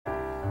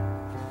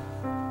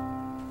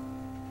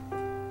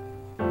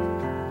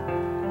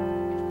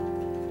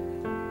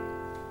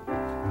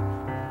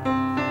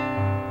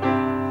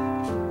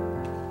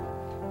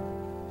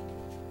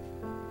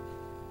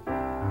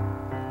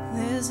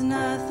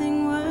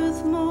nothing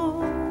worth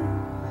more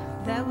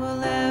that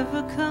will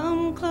ever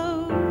come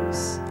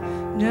close.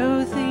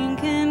 Nothing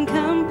can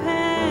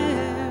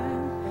compare.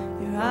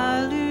 You're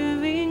our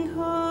living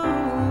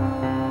hope.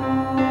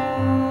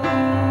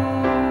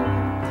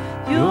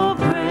 Your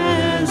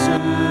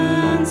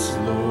presence,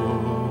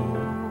 Lord.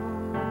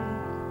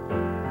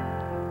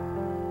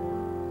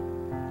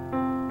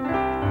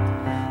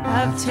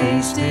 I've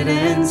tasted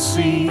and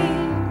seen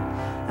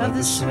of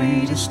the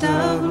sweetest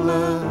of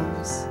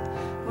loves,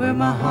 where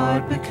my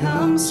heart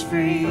becomes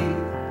free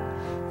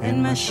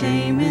and my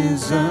shame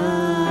is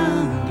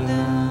undone.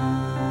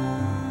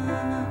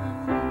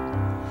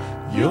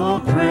 Your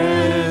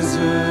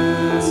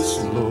presence,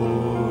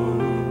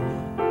 Lord.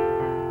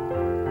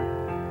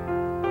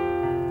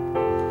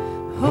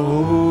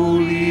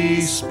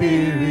 Holy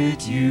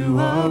Spirit, you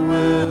are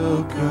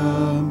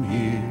welcome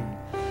here.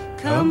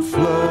 Come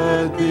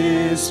flood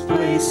this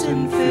place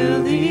and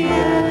fill the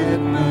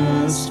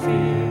atmosphere.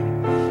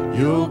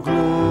 Your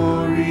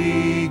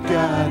glory,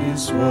 God,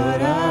 is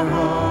what our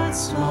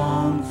hearts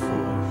long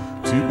for,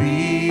 to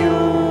be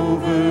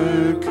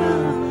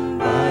overcome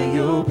by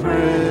your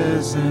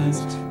presence,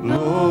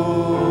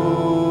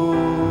 Lord.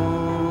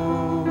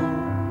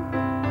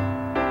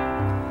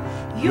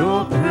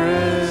 Your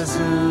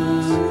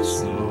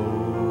presence,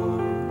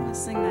 Lord. Let's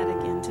sing that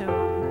again, too.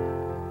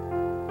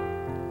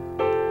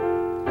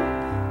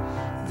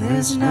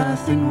 There's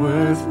nothing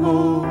worth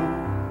more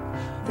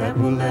that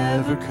will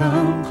ever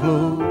come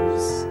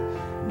close.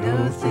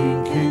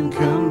 Nothing can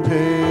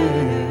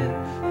compare.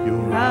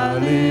 You're our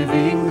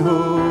living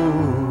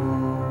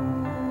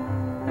hope.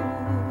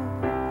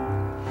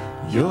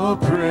 Your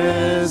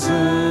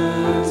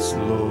presence,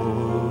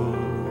 Lord.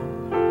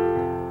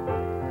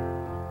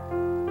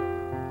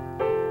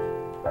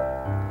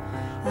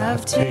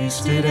 I've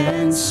tasted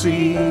and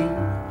seen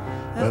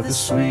of the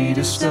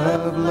sweetest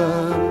of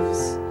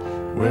loves,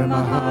 where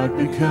my heart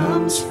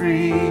becomes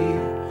free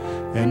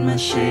and my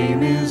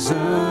shame is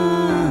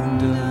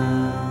undone.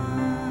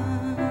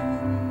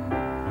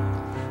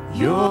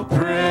 Your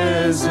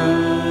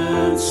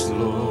presence,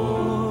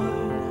 Lord.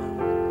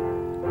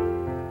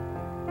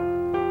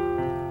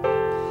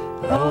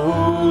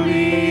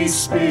 Holy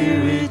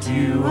Spirit,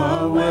 you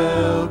are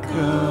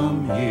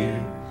welcome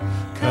here.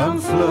 Come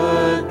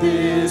flood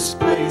this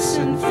place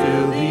and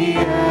fill the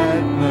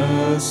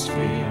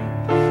atmosphere.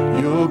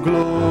 Your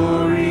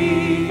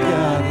glory,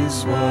 God,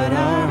 is what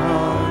our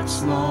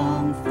hearts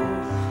long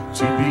for,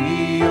 to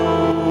be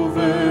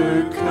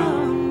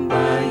overcome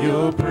by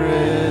your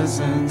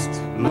presence,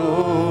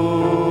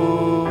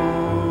 Lord.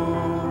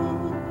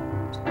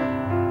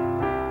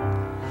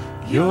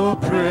 Your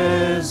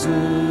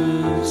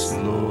presence,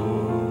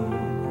 Lord.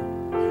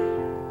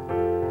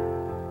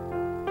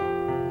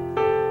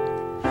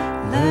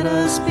 Let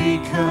us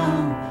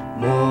become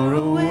more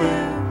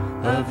aware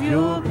of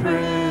your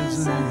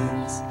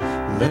presence.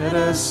 Let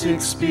us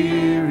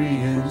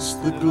experience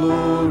the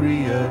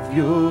glory of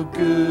your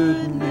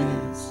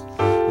goodness.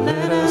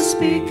 Let us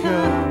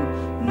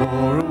become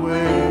more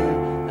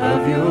aware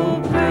of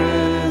your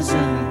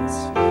presence.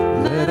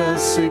 Let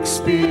us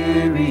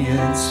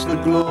experience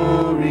the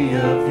glory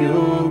of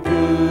your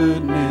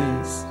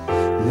goodness.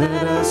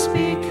 Let us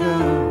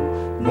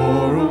become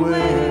more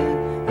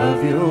aware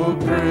of your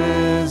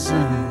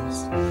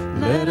presence.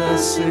 Let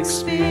us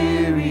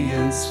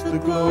experience the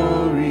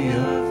glory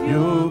of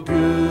your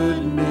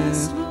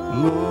goodness,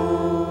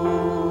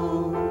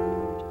 Lord.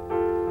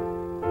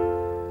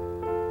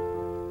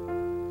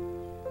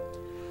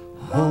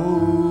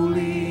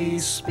 Holy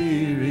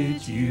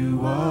Spirit,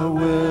 you are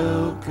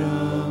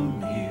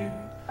welcome here.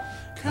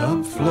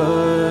 Come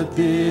flood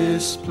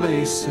this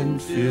place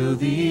and fill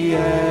the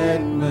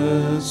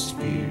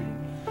atmosphere.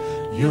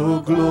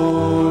 Your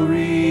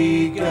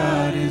glory,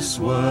 God, is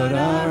what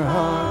our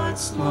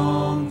hearts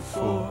long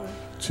for,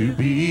 to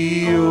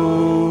be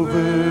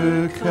overcome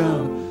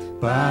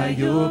by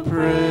your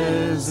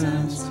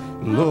presence,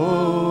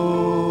 Lord.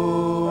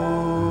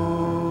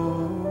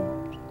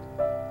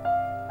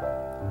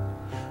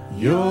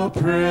 Your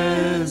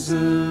presence,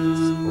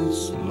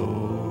 Lord.